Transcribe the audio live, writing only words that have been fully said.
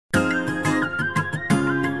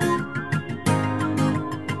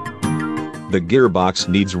The gearbox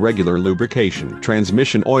needs regular lubrication.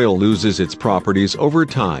 Transmission oil loses its properties over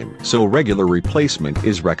time, so regular replacement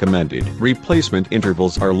is recommended. Replacement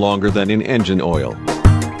intervals are longer than in engine oil.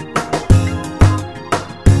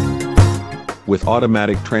 With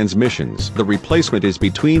automatic transmissions, the replacement is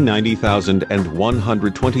between 90,000 and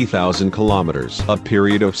 120,000 kilometers. A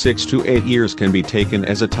period of 6 to 8 years can be taken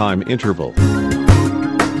as a time interval.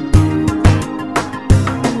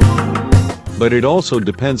 But it also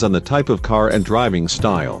depends on the type of car and driving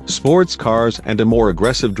style. Sports cars and a more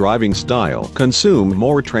aggressive driving style consume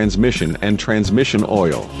more transmission and transmission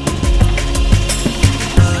oil.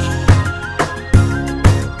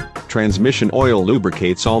 Transmission oil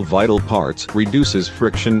lubricates all vital parts, reduces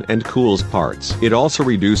friction and cools parts. It also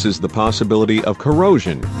reduces the possibility of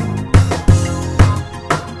corrosion.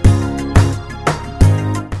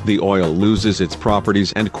 The oil loses its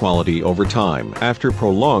properties and quality over time. After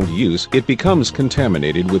prolonged use, it becomes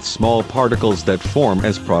contaminated with small particles that form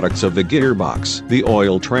as products of the gearbox. The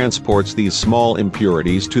oil transports these small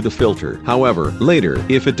impurities to the filter. However, later,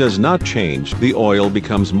 if it does not change, the oil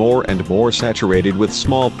becomes more and more saturated with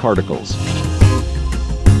small particles.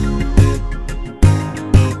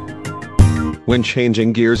 When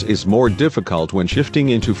changing gears is more difficult when shifting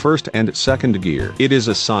into first and second gear. It is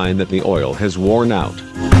a sign that the oil has worn out.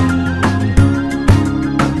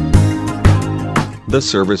 The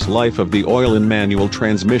service life of the oil in manual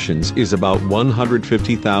transmissions is about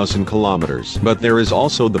 150,000 kilometers, but there is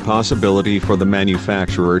also the possibility for the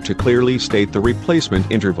manufacturer to clearly state the replacement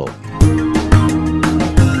interval.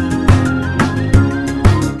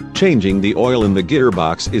 Changing the oil in the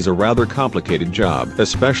gearbox is a rather complicated job,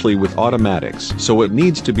 especially with automatics, so it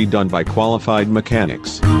needs to be done by qualified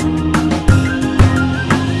mechanics.